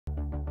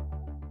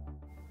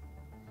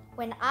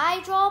When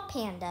I Draw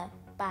Panda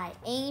by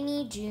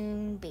Amy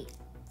June Bates.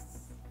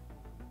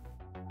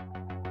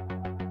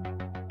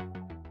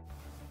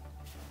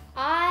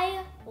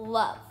 I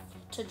love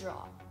to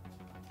draw.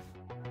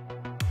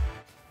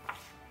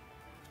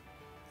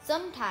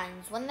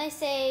 Sometimes when they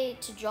say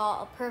to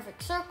draw a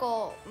perfect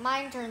circle,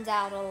 mine turns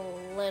out a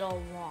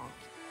little wonky.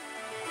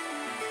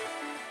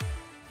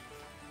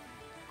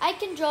 I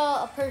can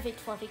draw a perfect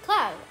fluffy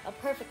cloud, a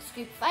perfect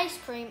scoop of ice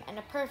cream, and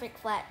a perfect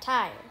flat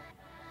tire.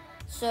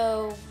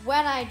 So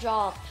when I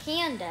draw a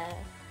panda,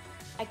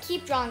 I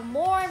keep drawing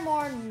more and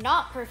more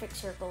not perfect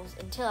circles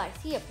until I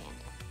see a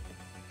panda.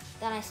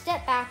 Then I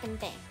step back and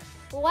think,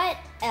 what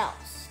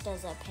else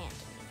does a panda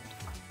need?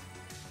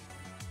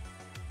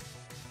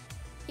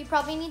 He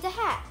probably needs a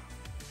hat.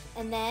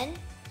 And then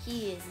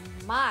he is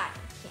my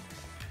panda.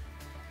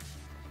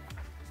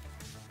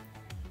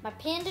 My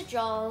panda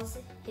draws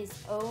his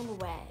own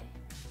way.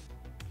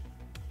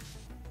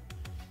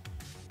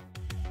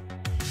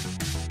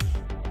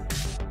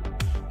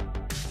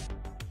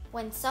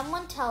 When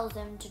someone tells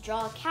him to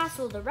draw a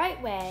castle the right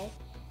way,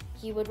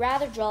 he would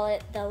rather draw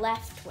it the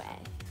left way.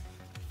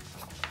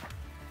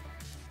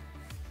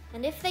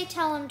 And if they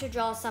tell him to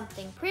draw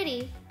something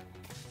pretty,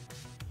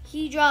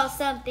 he draws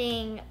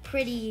something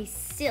pretty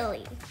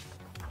silly.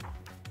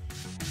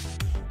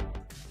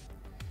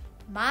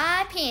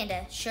 My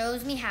panda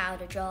shows me how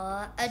to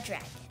draw a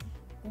dragon.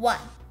 1.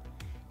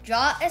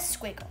 Draw a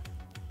squiggle.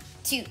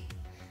 2.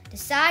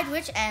 Decide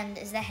which end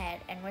is the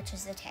head and which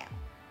is the tail.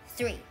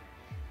 3.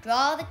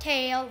 Draw the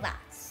tail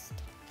last.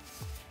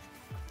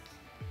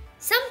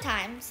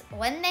 Sometimes,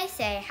 when they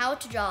say how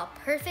to draw a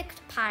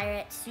perfect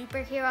pirate,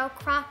 superhero,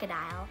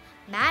 crocodile,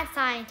 mad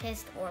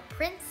scientist, or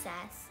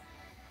princess,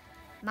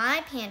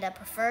 my panda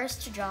prefers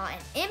to draw an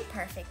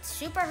imperfect,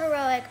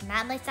 superheroic,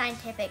 madly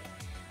scientific,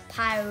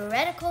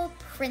 piratical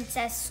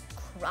princess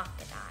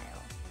crocodile.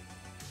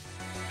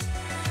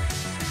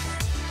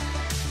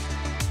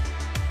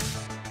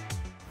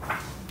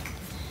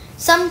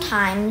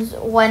 Sometimes,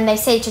 when they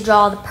say to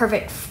draw the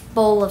perfect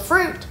bowl of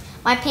fruit,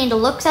 my panda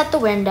looks at the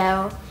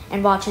window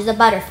and watches a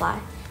butterfly.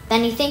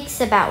 Then he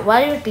thinks about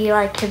what it would be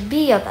like to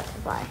be a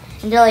butterfly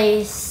until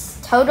he's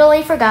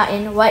totally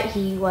forgotten what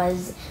he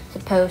was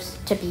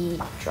supposed to be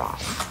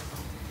drawing.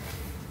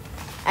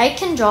 I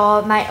can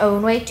draw my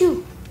own way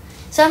too.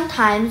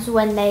 Sometimes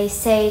when they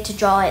say to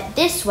draw it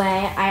this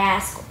way, I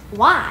ask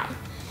why.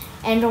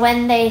 And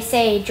when they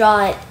say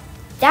draw it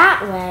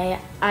that way,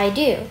 I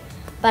do.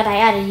 But I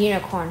add a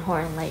unicorn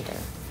horn later.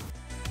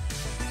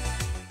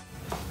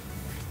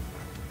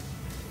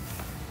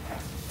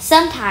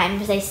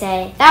 Sometimes they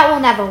say, that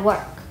will never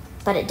work,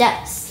 but it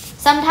does.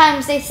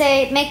 Sometimes they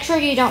say, make sure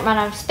you don't run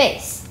out of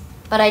space,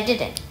 but I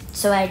didn't,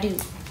 so I do.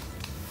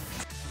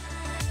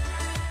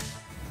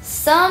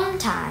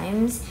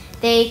 Sometimes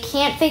they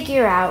can't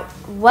figure out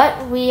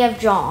what we have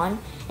drawn,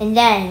 and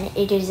then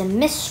it is a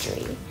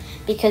mystery,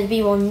 because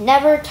we will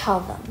never tell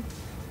them.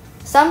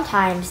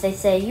 Sometimes they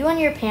say, you and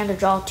your panda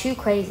draw too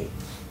crazy,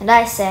 and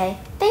I say,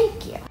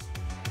 thank you.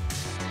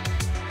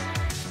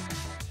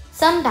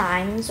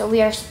 Sometimes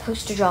we are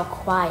supposed to draw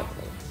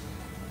quietly,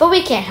 but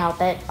we can't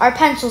help it. Our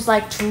pencils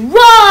like to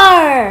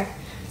roar!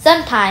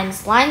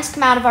 Sometimes lines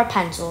come out of our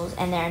pencils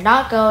and they're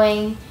not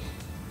going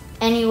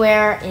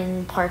anywhere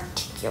in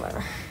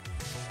particular.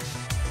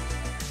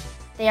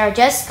 They are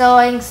just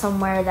going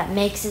somewhere that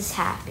makes us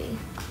happy.